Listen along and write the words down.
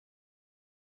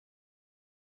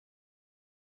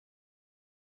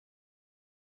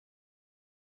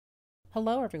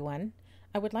Hello everyone.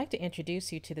 I would like to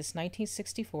introduce you to this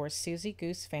 1964 Susy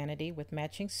Goose vanity with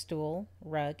matching stool,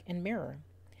 rug, and mirror.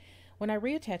 When I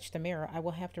reattach the mirror, I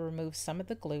will have to remove some of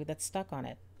the glue that's stuck on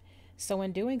it. So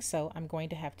in doing so, I'm going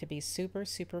to have to be super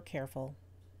careful.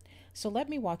 So let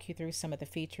me walk you through some of the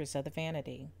features of the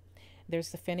vanity. There's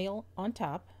the finial on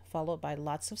top, followed by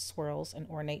lots of swirls and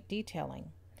ornate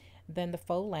detailing. Then the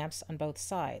faux lamps on both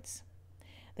sides.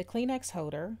 The Kleenex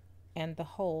holder and the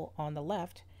hole on the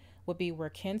left would be where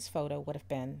Ken's photo would have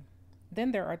been.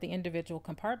 Then there are the individual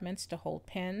compartments to hold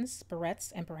pens,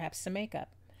 barrettes, and perhaps some makeup.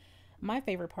 My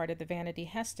favorite part of the vanity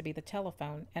has to be the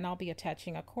telephone, and I'll be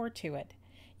attaching a cord to it.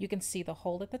 You can see the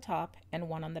hole at the top and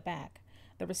one on the back.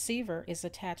 The receiver is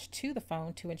attached to the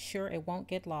phone to ensure it won't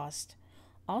get lost.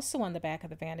 Also on the back of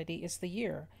the vanity is the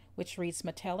year, which reads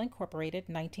Mattel Incorporated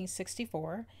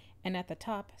 1964, and at the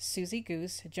top, Susy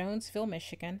Goose, Jonesville,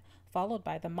 Michigan, followed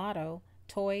by the motto,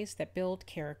 Toys that Build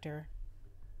Character.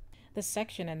 The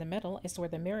section in the middle is where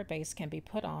the mirror base can be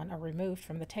put on or removed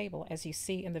from the table, as you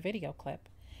see in the video clip.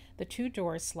 The two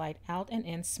doors slide out and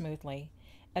in smoothly.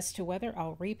 As to whether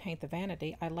I'll repaint the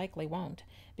vanity, I likely won't,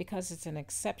 because it's in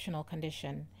exceptional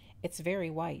condition. It's very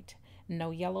white.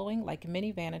 No yellowing like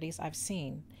many vanities I've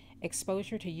seen.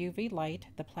 Exposure to UV light,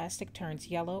 the plastic turns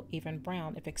yellow, even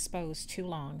brown if exposed too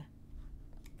long.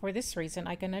 For this reason,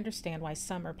 I can understand why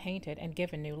some are painted and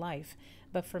given new life,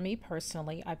 but for me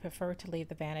personally, I prefer to leave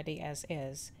the vanity as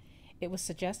is. It was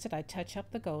suggested I touch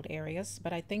up the gold areas,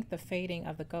 but I think the fading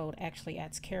of the gold actually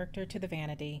adds character to the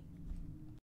vanity.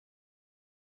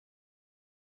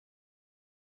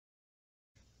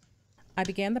 I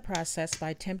began the process by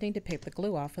attempting to pick the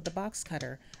glue off with a box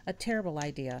cutter, a terrible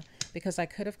idea because I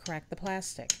could have cracked the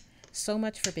plastic. So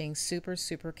much for being super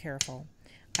careful.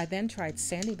 I then tried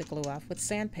sanding the glue off with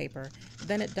sandpaper.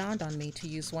 Then it dawned on me to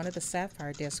use one of the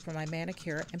Sapphire Discs from my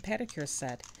Manicure and Pedicure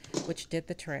set, which did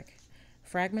the trick.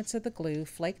 Fragments of the glue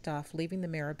flaked off, leaving the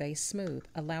mirror base smooth,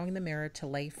 allowing the mirror to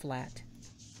lay flat.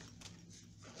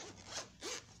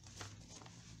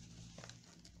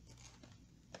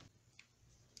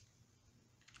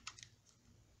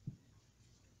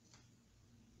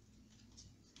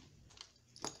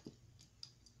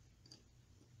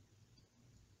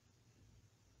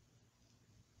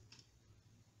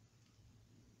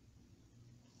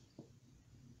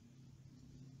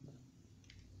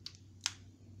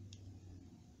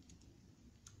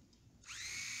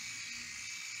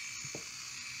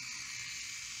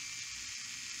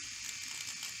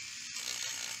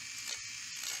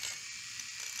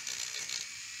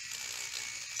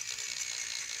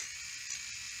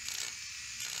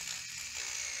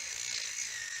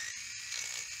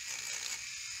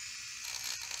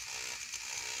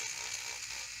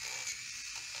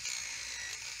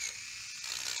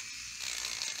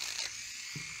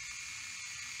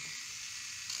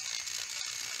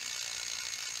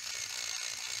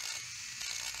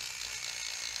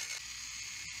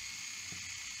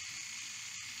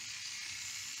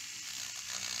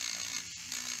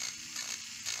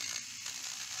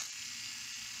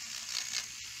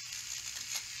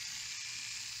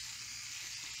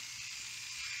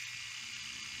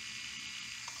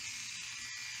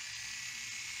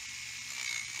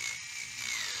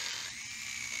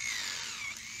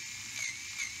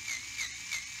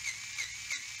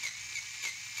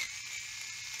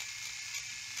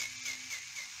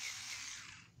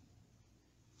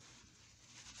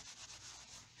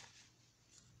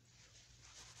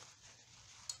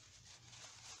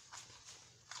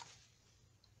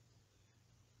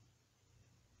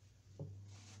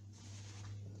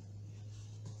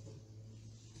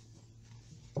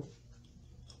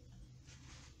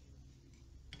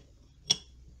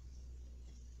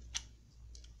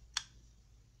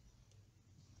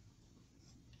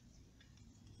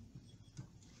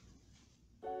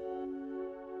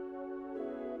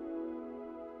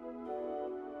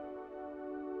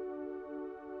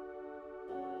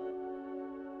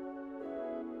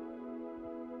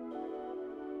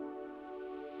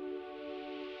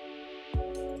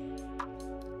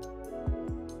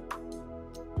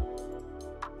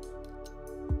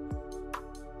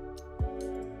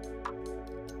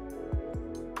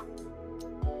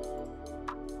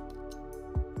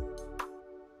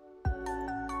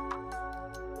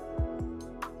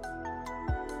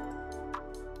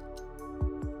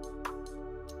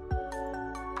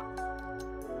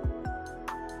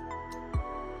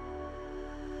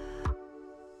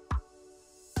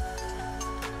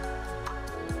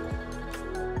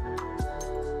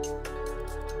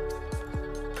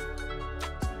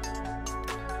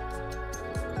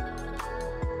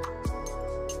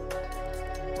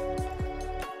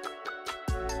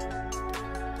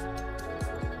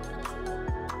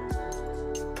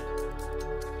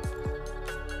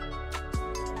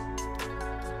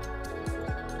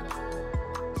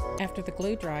 After the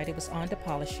glue dried, it was on to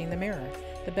polishing the mirror.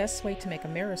 The best way to make a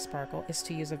mirror sparkle is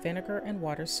to use a vinegar and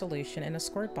water solution in a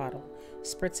squirt bottle,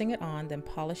 spritzing it on, then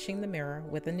polishing the mirror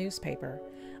with a newspaper.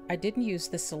 I didn't use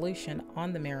this solution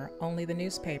on the mirror, only the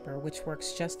newspaper, which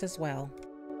works just as well.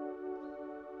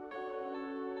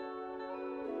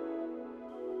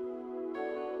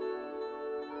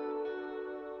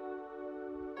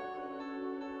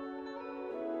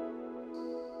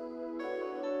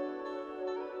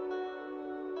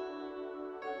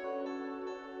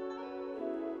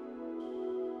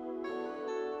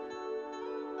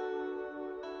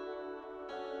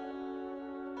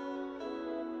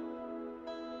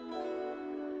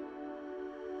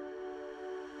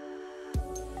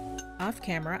 Off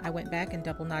camera, I went back and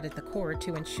double knotted the cord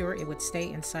to ensure it would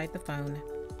stay inside the phone.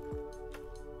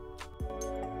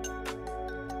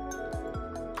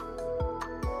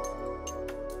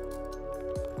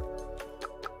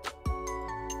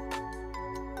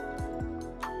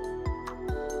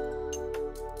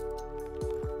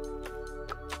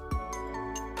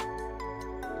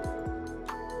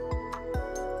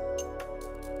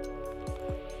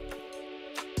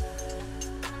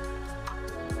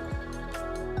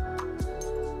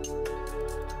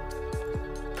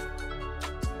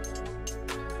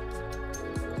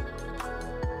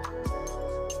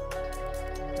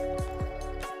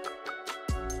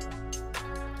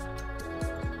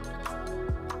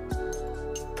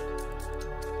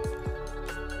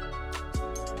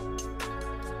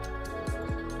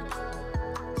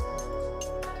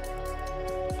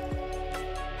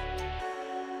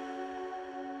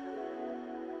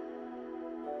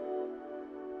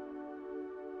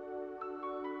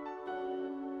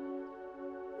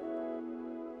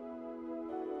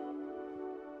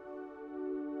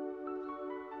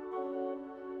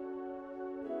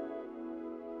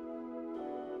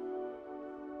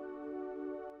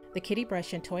 The Kiddie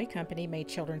Brush and Toy Company made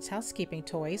children's housekeeping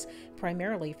toys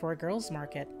primarily for a girls'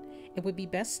 market. It would be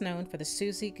best known for the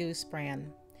Susy Goose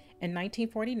brand. In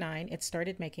 1949, it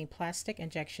started making plastic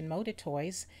injection molded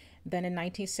toys. Then in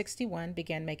 1961,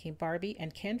 began making Barbie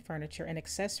and Ken furniture and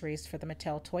accessories for the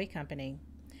Mattel Toy Company.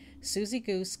 Susy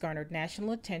Goose garnered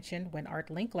national attention when Art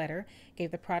Linkletter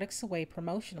gave the products away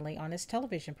promotionally on his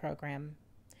television program.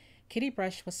 Kiddie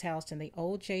Brush was housed in the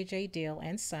old J.J. Deal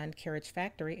 & Son Carriage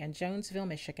factory in Jonesville,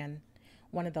 Michigan.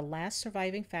 One of the last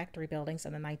surviving factory buildings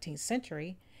in the 19th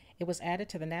century, it was added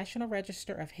to the National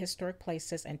Register of Historic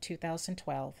Places in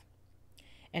 2012.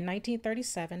 In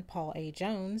 1937, Paul A.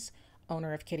 Jones,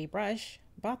 owner of Kiddie Brush,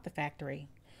 bought the factory.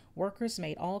 Workers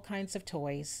made all kinds of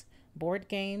toys, board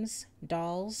games,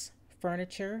 dolls,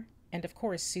 furniture, and of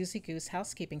course Susy Goose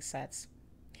housekeeping sets.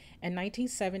 In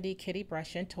 1970, Kiddie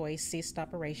Brush and Toys ceased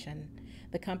operation.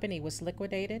 The company was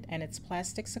liquidated and its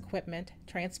plastics equipment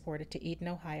transported to Eden,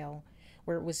 Ohio,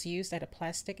 where it was used at a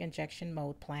plastic injection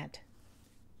mold plant.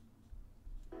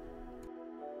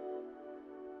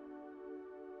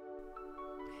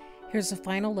 Here's a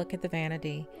final look at the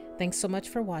Vanity. Thanks so much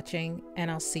for watching, and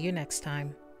I'll see you next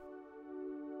time.